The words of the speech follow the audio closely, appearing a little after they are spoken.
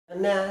A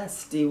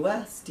nasty,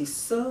 westy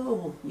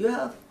soul. You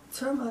have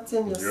termites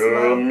in your You're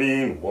a smile.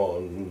 mean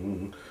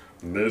one,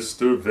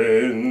 Mr.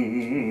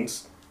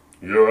 Vince.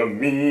 You're a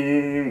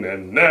mean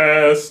and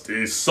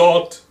nasty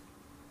sot.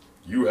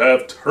 You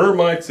have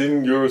termites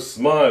in your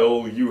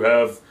smile. You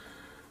have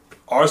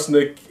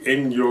arsenic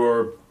in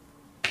your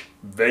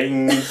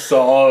vein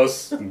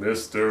sauce,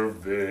 Mr.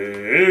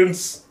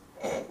 Vince.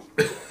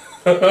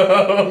 I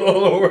don't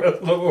know the rest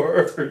of the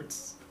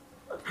words.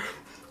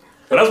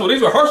 But that's what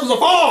these rehearsals are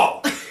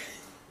for!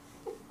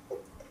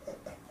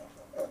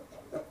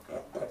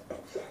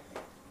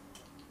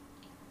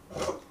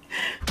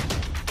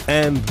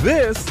 And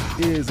this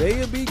is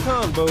A&B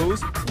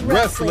Convo's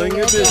Wrestling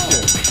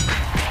Edition.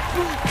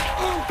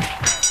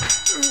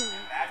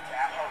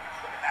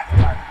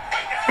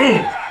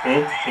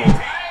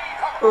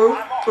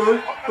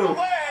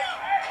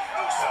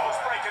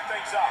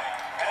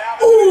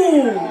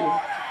 Ooh!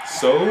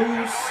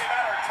 So's?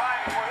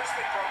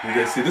 You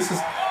guys see, this is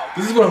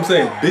what I'm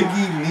saying. Big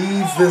E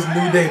needs this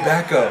New Day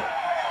backup. Now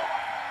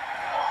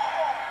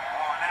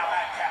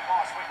Madcap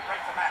lost, waiting right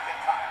for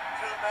McIntyre.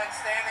 Two men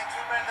standing,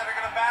 two men that are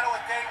going to battle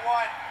at day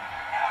one.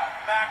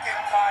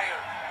 McIntyre.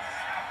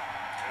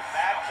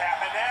 Madcap,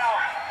 and now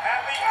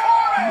Happy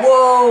Corbin.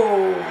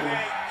 Whoa!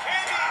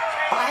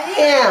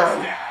 Bam!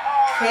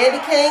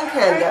 Candy cane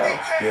kendo.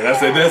 Yeah,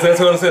 that's what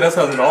I said. That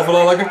sounds an awful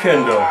lot like a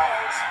kendo.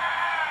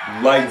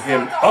 Lighting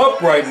him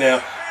up right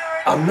now.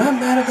 I'm not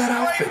mad at that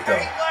outfit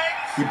though.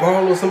 He borrowed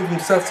a little something from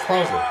Seth's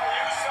closet.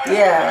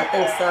 Yeah, I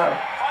think so.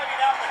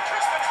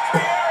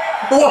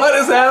 What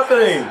is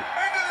happening?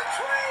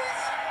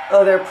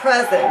 Oh, their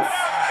presents.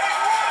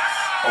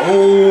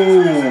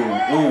 Oh,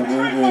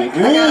 I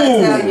gotta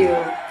tell you,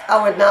 I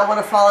would not want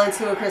to fall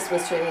into a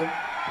Christmas tree.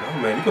 No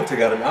man, you gonna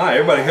take out an eye.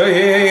 Everybody,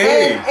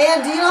 hey.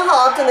 And do you know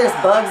how often there's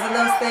bugs in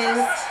those things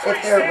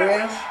if they're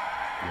real?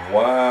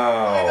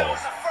 Wow.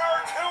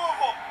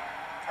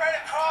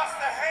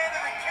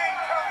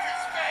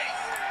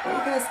 What are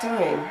you guys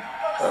doing?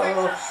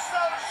 Oh,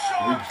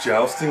 We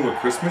jousting with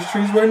Christmas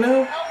trees right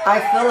now? I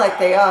feel like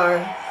they are.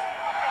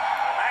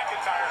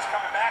 McIntyre's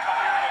coming back up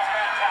here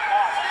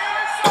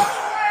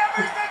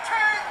against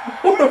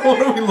Madcap.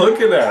 What are we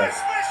looking at?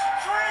 Christmas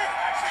tree.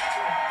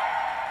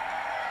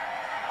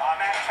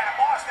 Madcap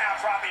lost now,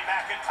 dropping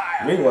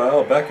McIntyre.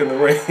 Meanwhile, back in the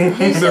ring,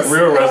 He's the just-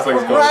 real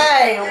wrestling's going.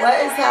 Right, what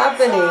is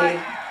happening? Was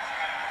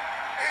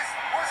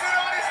it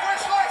on his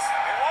wish list?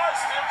 It was,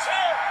 steel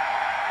chair.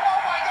 Oh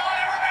my God,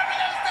 I remember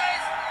those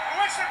days.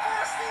 Wishing for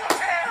a steel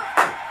chair.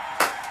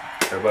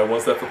 Everybody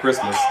wants that for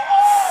Christmas.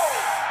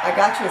 I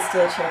got you a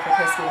steel chair for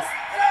Christmas.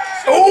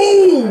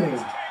 Oh!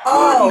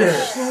 Oh,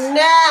 Goodness.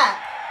 snap!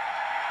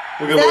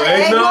 Look Is at the that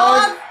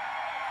eggnog.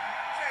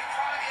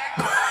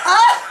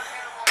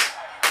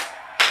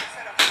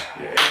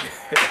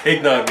 Yeah,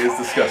 eggnog is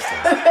disgusting.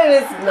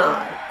 It is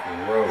not.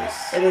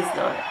 Gross. It is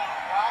not.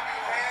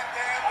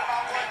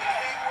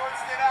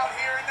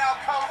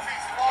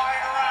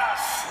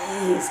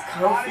 Jeez,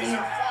 Kofi.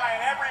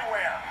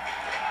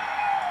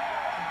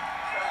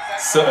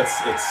 So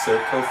it's Sir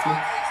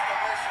Kofi.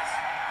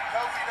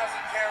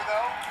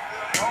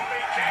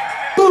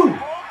 Boom,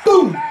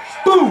 boom,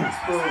 boom.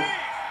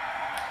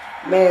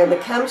 Man, the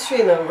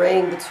chemistry in the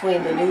ring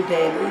between the New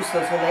Day and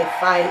Usos when they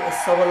fight is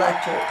so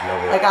electric.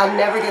 Like, I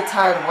never get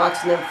tired of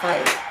watching them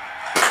fight.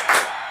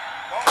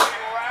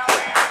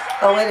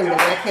 Oh, wait a minute.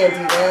 I can't do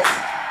that.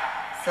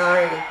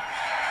 Sorry.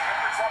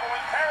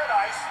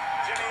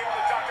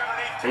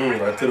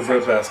 Right to the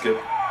bread basket.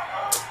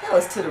 That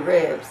was to the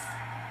ribs.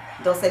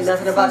 Don't say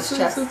nothing about his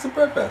chest. It's a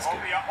bread basket.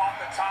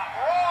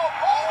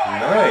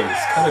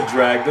 Nice. Kind of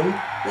dragged him.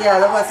 Yeah,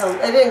 that wasn't.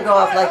 It didn't go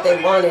off like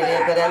they wanted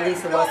it, but at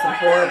least it wasn't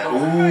horrible.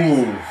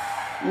 Ooh.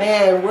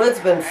 Man, Wood's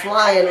been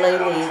flying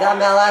lately. That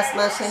last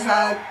match they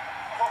had.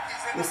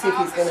 We'll see if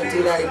he's gonna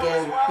do that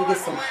again. He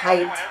gets some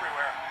height.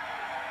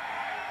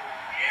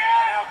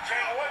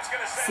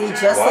 See,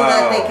 just so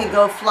that they could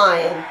go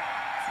flying.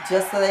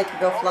 Just so they could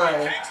go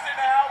flying.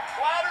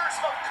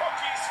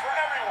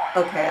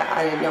 Okay,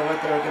 I didn't know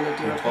what they were gonna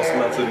do. Toss him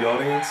out to the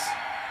audience.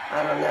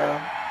 I don't know.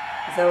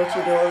 Is that what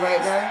you're doing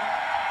right now?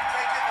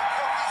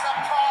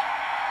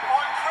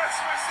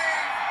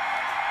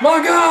 My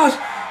gosh!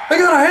 They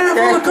got a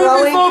handful of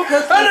cookies, folks,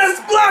 and they're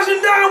splashing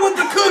down with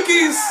the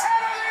cookies!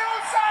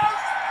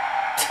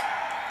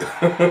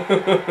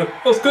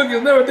 Those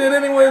cookies never did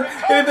anything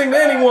to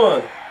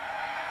anyone.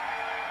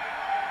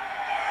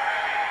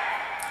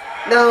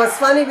 No, it's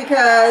funny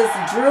because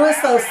Drew is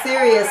so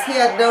serious, he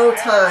had no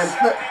time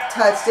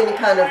touched any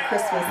kind of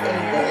Christmas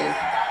anything.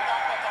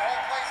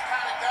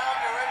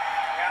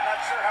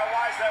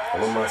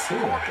 What am I seeing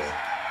out there?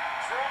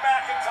 Drew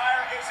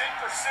McIntyre is in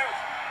pursuit.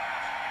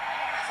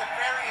 These are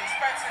very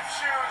expensive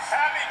shoes.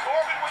 Happy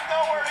Corbin with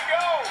nowhere to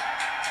go.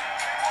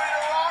 Between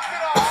a rock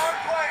and a hard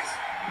place.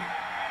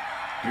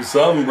 Do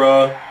something,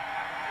 bruh.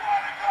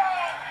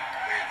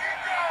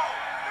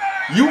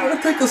 You want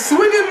to take a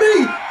swing at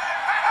me?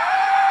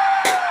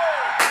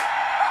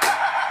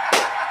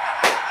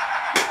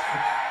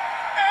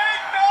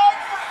 Eggnog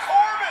for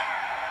Corbin.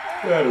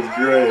 That is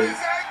great.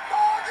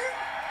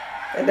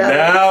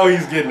 Now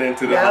he's getting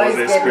into the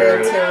holiday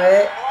spirit. Into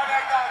it.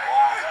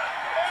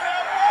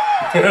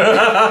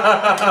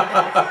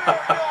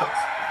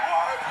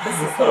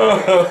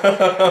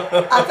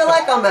 I feel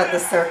like I'm at the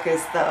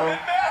circus though.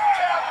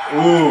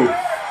 Ooh.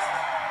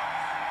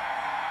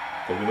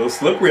 Gonna be a little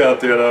slippery out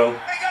there though.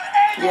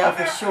 Yeah,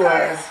 for sure.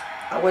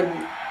 I wouldn't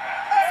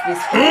be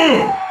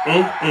scared.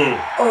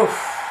 Oof.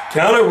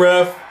 Count it,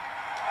 ref.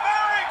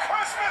 Merry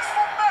Christmas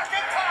from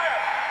McIntyre.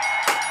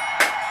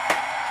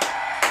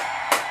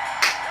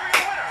 Here are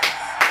your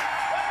winners,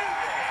 a New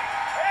Day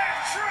and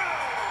Drew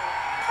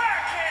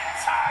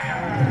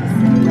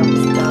McIntyre. That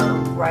was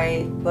dumb,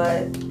 right?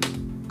 But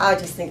I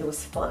just think it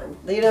was fun.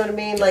 You know what I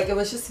mean? Like, it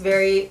was just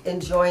very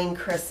enjoying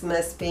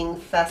Christmas, being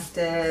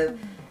festive.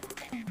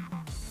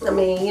 I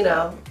mean, you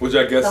know, which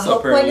I guess the whole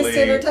point is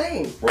to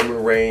entertain.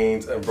 Roman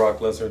Reigns and Brock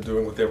Lesnar are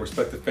doing with their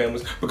respective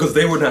families because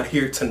they were not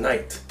here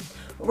tonight.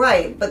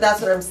 Right, but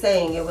that's what I'm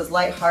saying. It was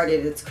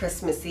lighthearted. It's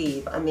Christmas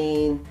Eve. I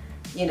mean,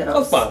 you know.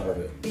 I'm fine with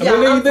it. Yeah, I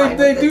mean,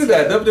 they do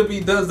that. Too.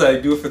 WWE does that.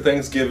 They do it for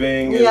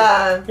Thanksgiving. And,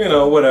 yeah. You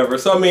know, whatever.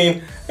 So, I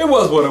mean, it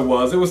was what it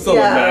was. It was still a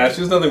match.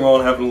 There's nothing wrong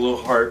with having a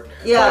little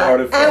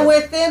lighthearted fun. And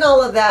within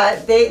all of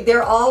that,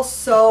 they're all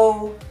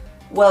so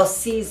well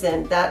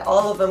seasoned that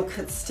all of them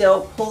could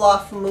still pull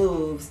off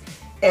moves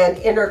and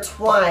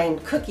intertwine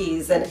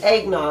cookies and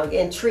eggnog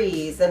and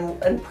trees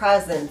and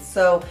presents.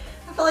 So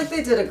I feel like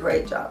they did a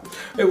great job.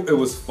 It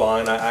was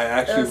fun. I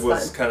actually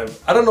was kind of,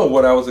 I don't know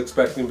what I was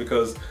expecting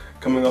because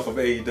coming off of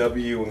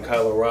AEW and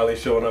Kyle O'Reilly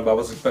showing up, I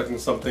was expecting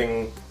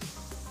something,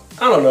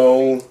 I don't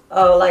know.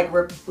 Oh, like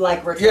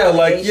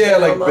retaliation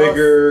like almost.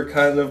 bigger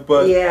kind of,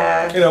 but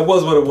yeah, you know, it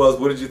was what it was.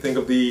 What did you think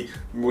of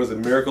was it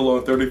Miracle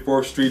on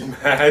 34th Street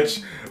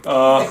match? It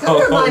kind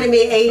of reminded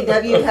me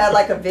AEW had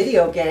like a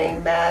video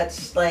game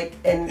match, like,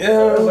 and it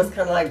was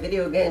kind of like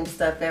video game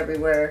stuff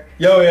everywhere.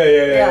 Yeah. So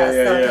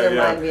it kind of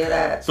reminded me of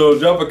that. So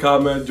drop a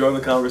comment, join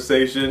the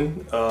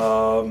conversation.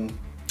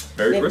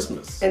 Merry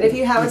Christmas. And if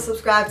you haven't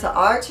subscribed to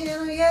our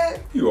channel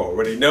yet, you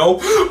already know.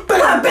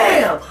 Bam,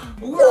 bam!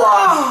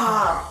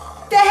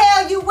 Wow! The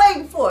hell you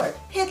waiting for?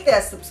 Hit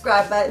that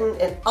subscribe button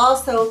and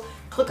also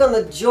click on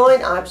the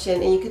join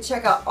option and you can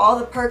check out all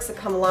the perks that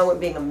come along with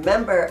being a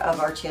member of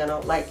our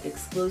channel, like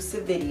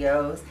exclusive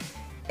videos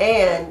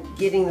and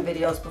getting the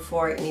videos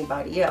before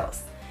anybody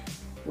else.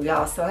 We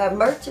also have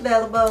merch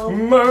available.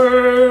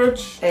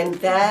 Merch! And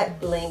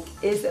that link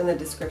is in the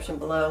description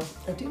below.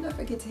 And do not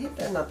forget to hit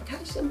that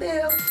notification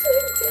bell. Ding,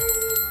 ding,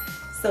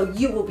 so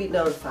you will be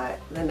notified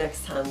the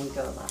next time we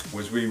go live.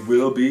 Which we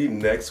will be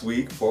next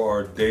week for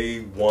our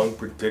day 1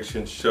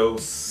 prediction show.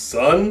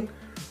 Son,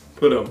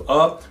 put them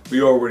up.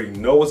 We already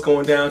know what's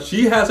going down.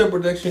 She has her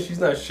prediction. She's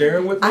not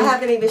sharing with me. I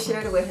haven't even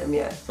shared it with him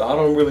yet. So I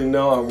don't really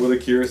know. I'm really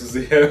curious to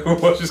see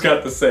what she's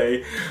got to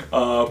say.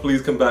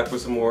 Please come back for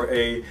some more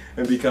A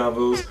and B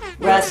combos.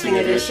 Wrestling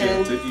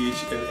edition. To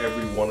each and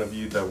every one of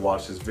you that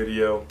watched this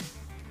video.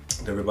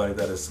 To everybody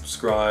that is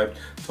subscribed,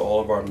 to all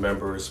of our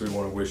members, we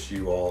want to wish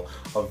you all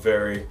a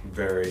very,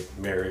 very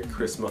Merry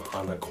Christmas,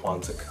 Hanukkah,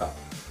 Kwanzaa.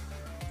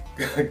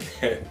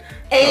 Again,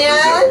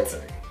 and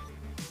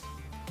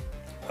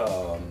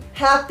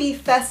Happy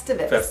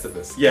Festivus.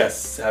 Festivus,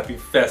 yes, Happy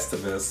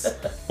Festivus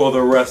for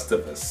the rest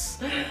of us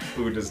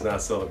who does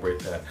not celebrate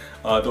that.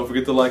 Don't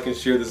forget to like and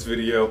share this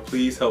video.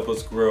 Please help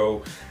us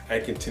grow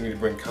and continue to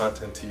bring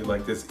content to you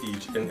like this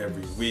each and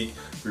every week.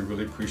 We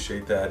really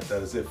appreciate that.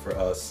 That is it for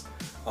us.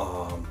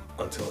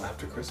 Until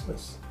after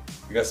Christmas.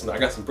 I got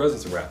some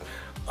presents to wrap.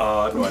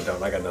 No, I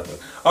don't. I got nothing.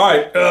 All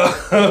right,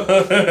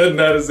 and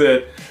that is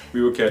it.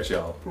 We will catch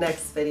y'all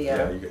next video.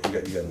 Yeah, you got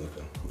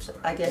nothing. I'm sorry.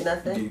 I get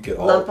nothing. You get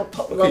all. Lump of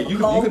coal. I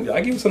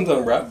give you something to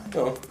unwrap.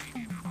 Go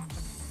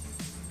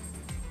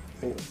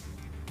on.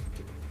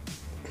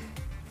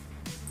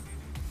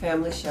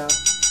 Family show.